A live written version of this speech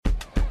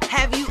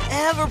Have you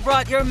ever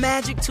brought your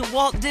magic to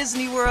Walt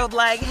Disney World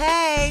like,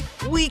 hey,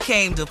 we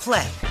came to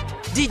play?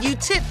 Did you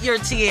tip your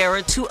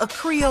tiara to a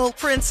Creole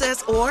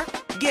princess or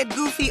get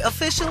goofy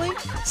officially?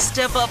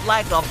 Step up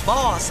like a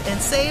boss and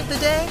save the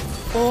day?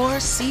 Or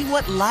see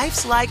what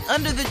life's like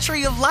under the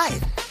tree of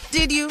life?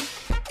 Did you?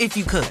 If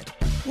you could.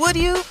 Would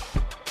you?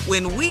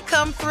 When we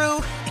come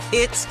through,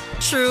 it's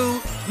true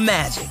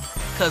magic.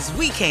 'Cause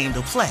we came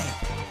to play.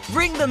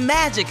 Bring the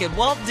magic at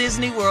Walt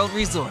Disney World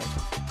Resort.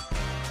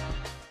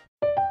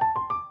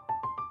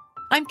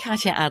 I'm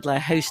Katya Adler,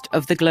 host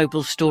of The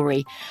Global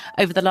Story.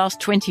 Over the last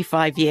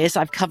 25 years,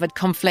 I've covered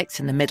conflicts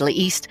in the Middle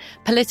East,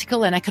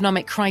 political and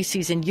economic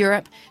crises in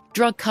Europe,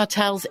 drug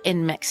cartels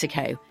in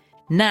Mexico.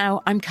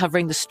 Now I'm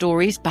covering the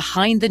stories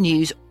behind the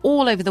news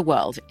all over the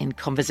world in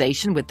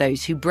conversation with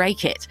those who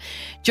break it.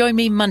 Join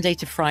me Monday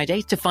to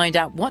Friday to find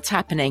out what's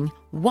happening,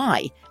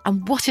 why,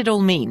 and what it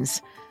all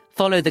means.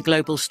 Follow The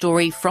Global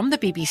Story from the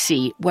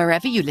BBC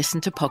wherever you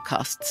listen to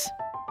podcasts.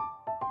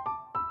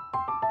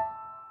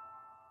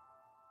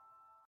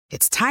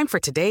 It's time for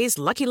today's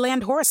Lucky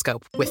Land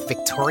horoscope with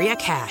Victoria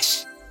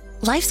Cash.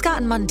 Life's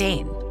gotten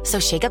mundane, so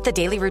shake up the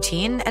daily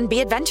routine and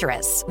be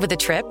adventurous with a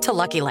trip to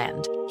Lucky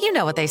Land. You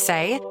know what they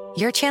say,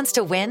 your chance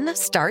to win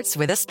starts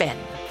with a spin.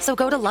 So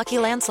go to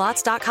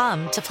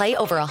LuckyLandSlots.com to play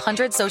over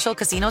 100 social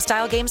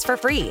casino-style games for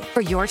free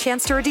for your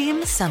chance to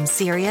redeem some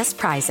serious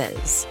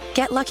prizes.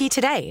 Get lucky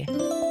today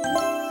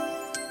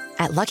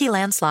at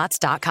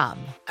LuckyLandSlots.com.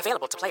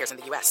 Available to players in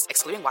the U.S.,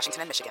 excluding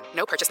Washington and Michigan.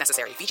 No purchase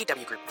necessary.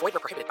 VGW Group. Void where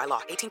prohibited by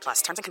law.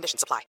 18+. Terms and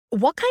conditions apply.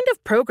 What kind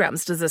of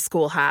programs does this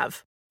school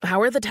have?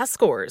 How are the test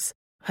scores?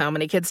 How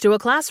many kids do a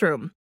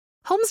classroom?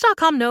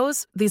 Homes.com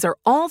knows these are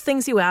all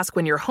things you ask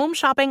when you're home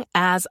shopping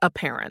as a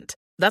parent.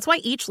 That's why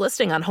each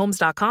listing on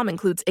Homes.com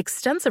includes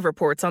extensive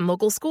reports on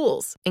local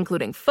schools,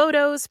 including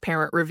photos,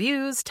 parent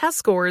reviews, test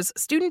scores,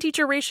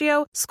 student-teacher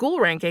ratio, school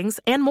rankings,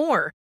 and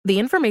more. The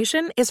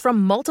information is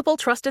from multiple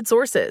trusted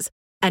sources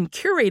and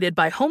curated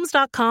by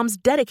Homes.com's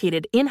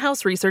dedicated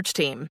in-house research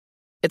team.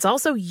 It's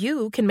also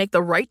you can make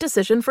the right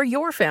decision for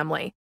your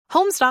family.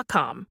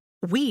 Homes.com.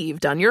 We've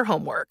done your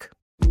homework.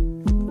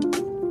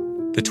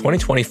 The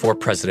 2024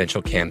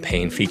 presidential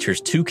campaign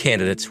features two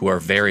candidates who are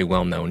very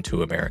well known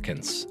to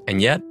Americans.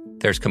 And yet,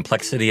 there's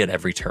complexity at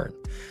every turn.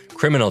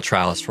 Criminal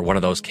trials for one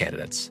of those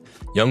candidates.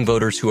 Young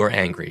voters who are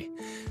angry.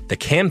 The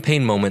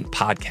Campaign Moment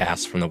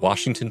podcast from the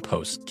Washington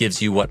Post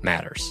gives you what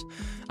matters.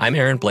 I'm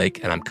Aaron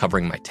Blake, and I'm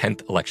covering my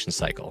 10th election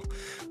cycle.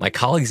 My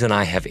colleagues and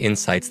I have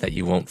insights that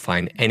you won't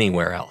find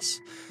anywhere else.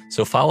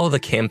 So follow The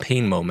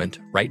Campaign Moment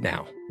right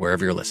now,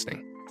 wherever you're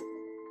listening.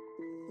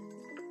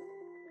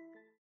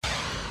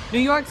 New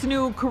York's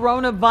new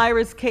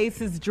coronavirus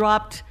cases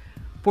dropped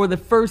for the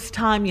first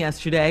time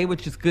yesterday,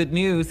 which is good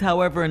news.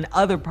 However, in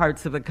other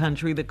parts of the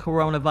country, the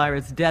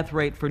coronavirus death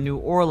rate for New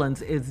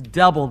Orleans is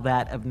double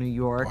that of New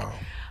York. Wow.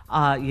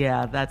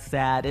 Yeah, that's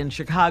sad. In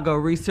Chicago,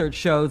 research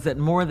shows that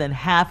more than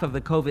half of the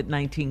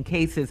COVID-19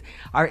 cases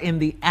are in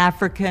the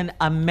African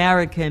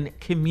American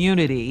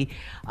community.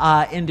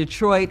 In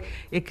Detroit,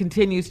 it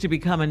continues to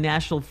become a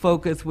national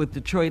focus, with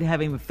Detroit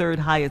having the third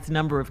highest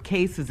number of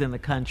cases in the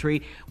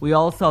country. We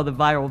all saw the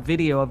viral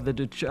video of the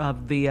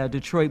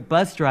Detroit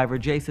bus driver,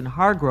 Jason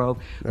Hargrove,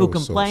 who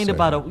complained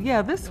about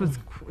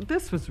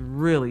this was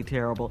really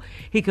terrible.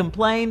 He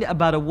complained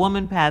about a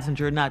woman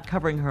passenger not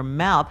covering her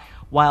mouth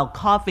while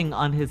coughing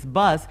on his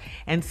bus,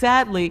 and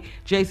sadly,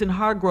 Jason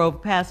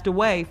Hargrove passed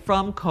away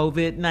from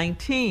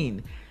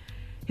COVID-19.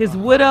 His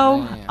widow,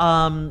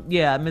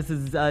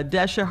 Mrs.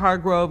 Desha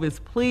Hargrove, is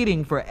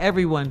pleading for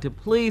everyone to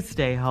please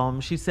stay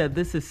home. She said,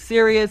 "This is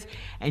serious,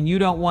 and you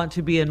don't want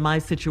to be in my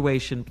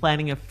situation,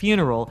 planning a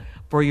funeral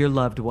for your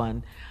loved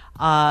one."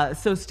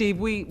 So, Steve,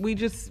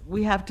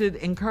 we have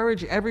to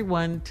encourage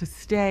everyone to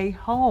stay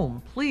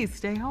home. Please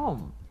stay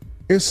home.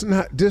 It's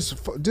not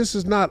this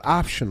is not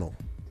optional.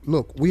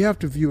 Look, we have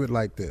to view it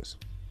like this.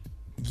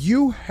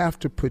 You have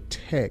to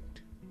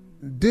protect.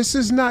 This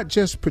is not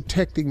just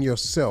protecting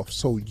yourself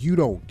so you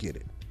don't get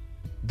it.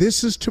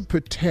 This is to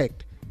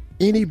protect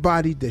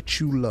anybody that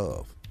you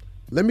love.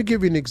 Let me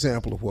give you an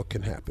example of what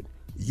can happen.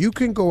 You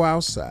can go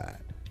outside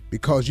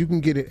because you can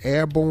get it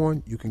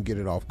airborne, you can get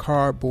it off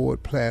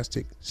cardboard,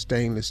 plastic,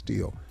 stainless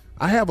steel.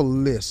 I have a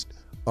list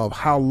of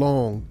how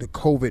long the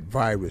COVID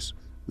virus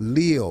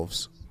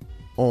lives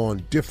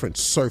on different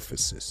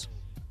surfaces.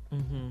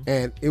 Mm-hmm.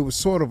 And it was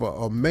sort of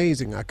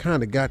amazing. I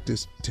kind of got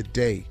this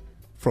today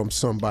from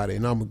somebody,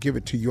 and I'm gonna give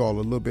it to you all a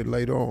little bit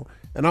later on.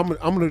 And I'm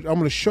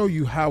gonna show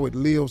you how it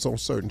lives on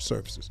certain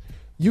surfaces.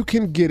 You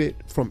can get it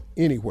from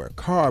anywhere: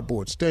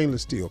 cardboard,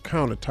 stainless steel,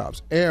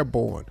 countertops,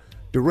 airborne,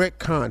 direct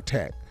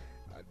contact.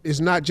 It's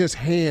not just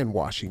hand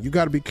washing. You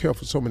got to be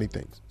careful. So many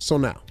things. So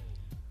now,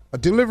 a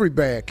delivery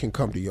bag can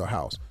come to your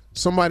house.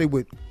 Somebody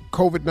with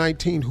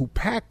COVID-19 who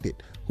packed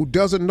it, who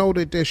doesn't know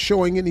that they're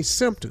showing any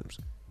symptoms,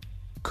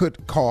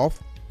 could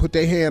cough, put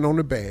their hand on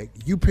the bag,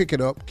 you pick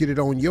it up, get it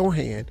on your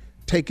hand,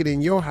 take it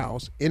in your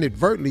house,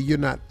 inadvertently, you're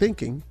not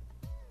thinking,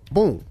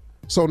 boom.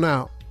 So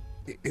now,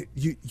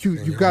 you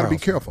got to be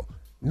careful.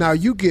 Now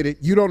you get it,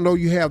 you don't know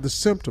you have the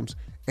symptoms,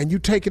 and you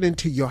take it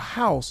into your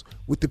house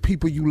with the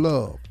people you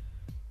love,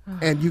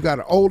 and you got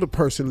an older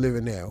person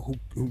living there who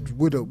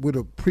with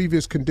a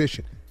previous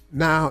condition.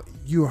 Now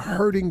you're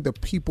hurting the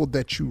people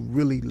that you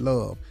really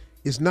love.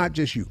 It's not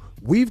just you.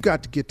 We've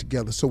got to get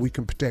together so we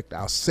can protect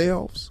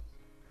ourselves,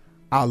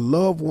 our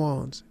loved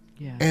ones,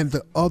 and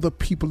the other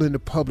people in the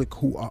public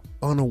who are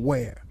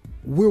unaware.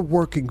 We're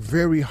working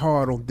very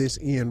hard on this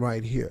end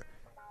right here.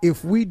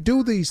 If we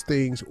do these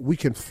things, we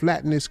can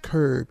flatten this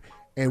curve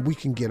and we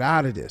can get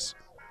out of this.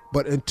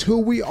 But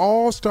until we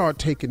all start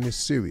taking this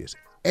serious,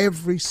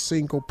 every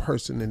single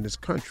person in this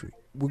country,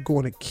 we're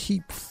going to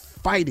keep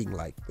fighting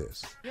like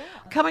this.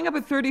 Coming up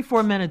at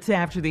 34 minutes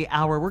after the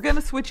hour, we're going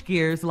to switch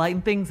gears,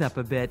 lighten things up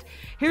a bit.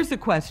 Here's the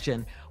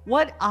question.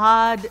 What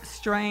odd,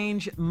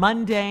 strange,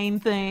 mundane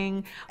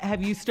thing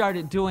have you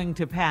started doing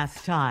to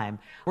pass time?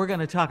 We're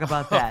going to talk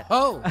about that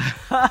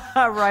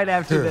right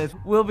after this.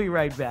 We'll be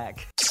right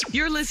back.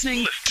 You're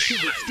listening to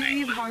the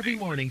Steve Harvey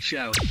Morning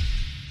Show.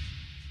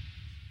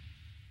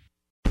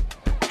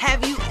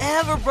 Have you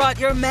ever brought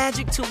your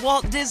magic to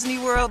Walt Disney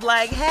World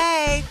like,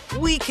 hey,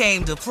 we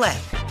came to play?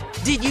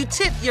 Did you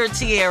tip your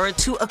tiara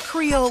to a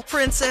Creole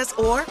princess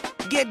or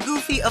get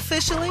goofy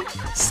officially?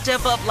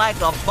 Step up like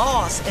a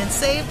boss and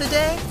save the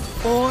day?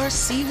 Or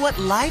see what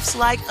life's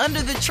like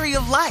under the tree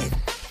of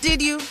life?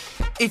 Did you?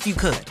 If you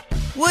could.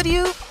 Would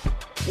you?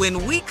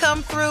 When we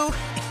come through,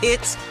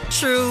 it's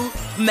true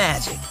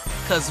magic.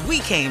 'Cause we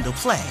came to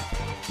play.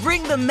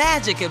 Bring the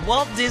magic at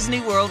Walt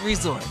Disney World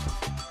Resort.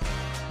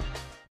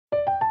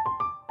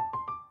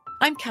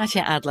 I'm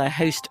Katya Adler,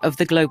 host of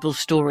The Global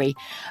Story.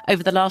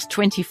 Over the last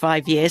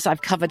 25 years,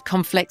 I've covered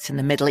conflicts in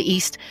the Middle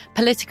East,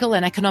 political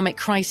and economic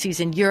crises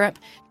in Europe,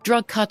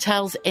 drug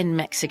cartels in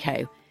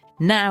Mexico.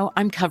 Now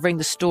I'm covering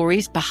the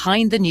stories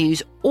behind the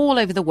news all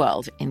over the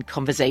world in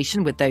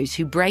conversation with those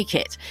who break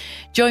it.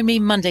 Join me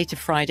Monday to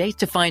Friday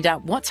to find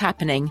out what's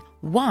happening,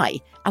 why,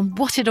 and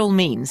what it all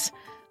means.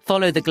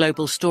 Follow The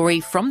Global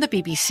Story from the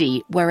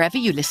BBC wherever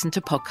you listen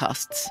to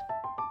podcasts.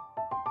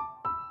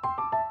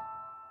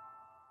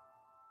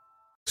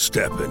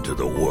 Step into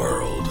the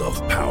world of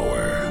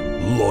power,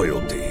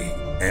 loyalty,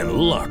 and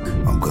luck.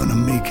 I'm gonna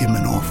make him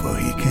an offer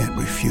he can't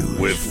refuse.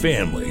 With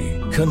family,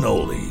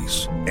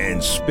 cannolis,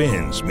 and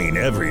spins mean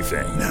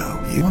everything.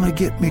 Now, you wanna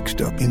get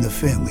mixed up in the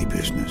family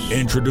business.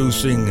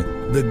 Introducing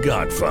The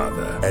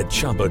Godfather at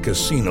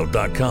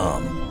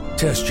ChumbaCasino.com.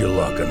 Test your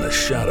luck in the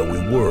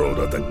shadowy world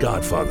of The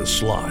Godfather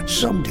slot.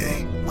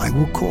 Someday, I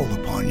will call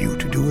upon you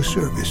to do a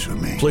service for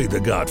me. Play The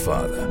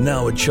Godfather,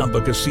 now at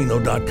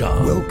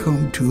ChumbaCasino.com.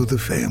 Welcome to the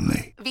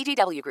family.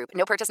 VGW Group.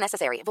 No purchase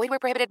necessary. Void where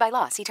prohibited by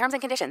law. See terms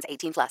and conditions.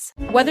 18+.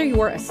 Whether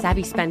you're a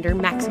savvy spender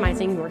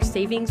maximizing your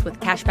savings with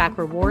cashback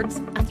rewards,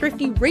 a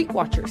thrifty rate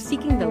watcher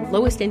seeking the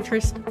lowest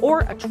interest, or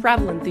a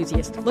travel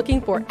enthusiast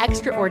looking for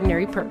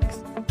extraordinary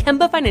perks,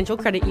 Kemba Financial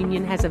Credit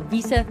Union has a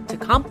visa to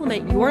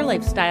complement your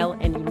lifestyle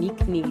and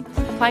unique needs.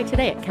 Apply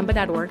today at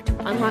Kemba.org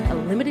to unlock a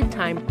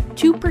limited-time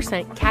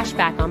 2% cash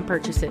back on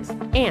purchases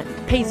and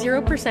pay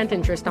 0%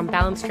 interest on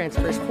balance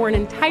transfers for an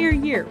entire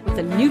year with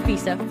a new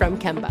visa from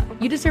Kemba.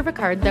 You deserve a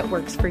card that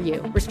works for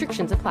you.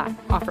 Restrictions apply.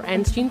 Offer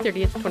ends June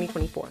 30th,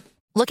 2024.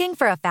 Looking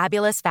for a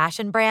fabulous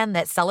fashion brand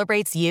that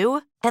celebrates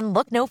you? Then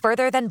look no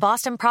further than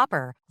Boston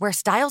Proper, where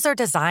styles are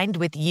designed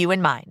with you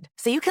in mind,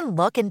 so you can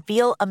look and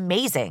feel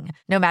amazing,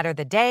 no matter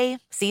the day,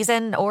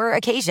 season, or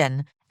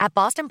occasion. At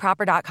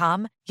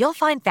BostonProper.com, you'll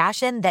find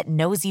fashion that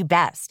knows you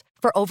best.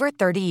 For over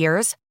 30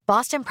 years,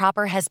 Boston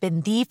Proper has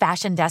been the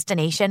fashion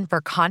destination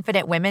for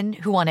confident women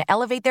who want to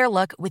elevate their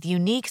look with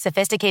unique,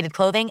 sophisticated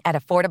clothing at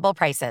affordable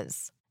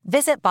prices.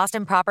 Visit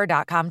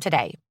BostonProper.com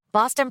today.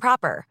 Boston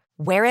Proper.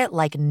 Wear it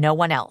like no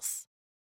one else.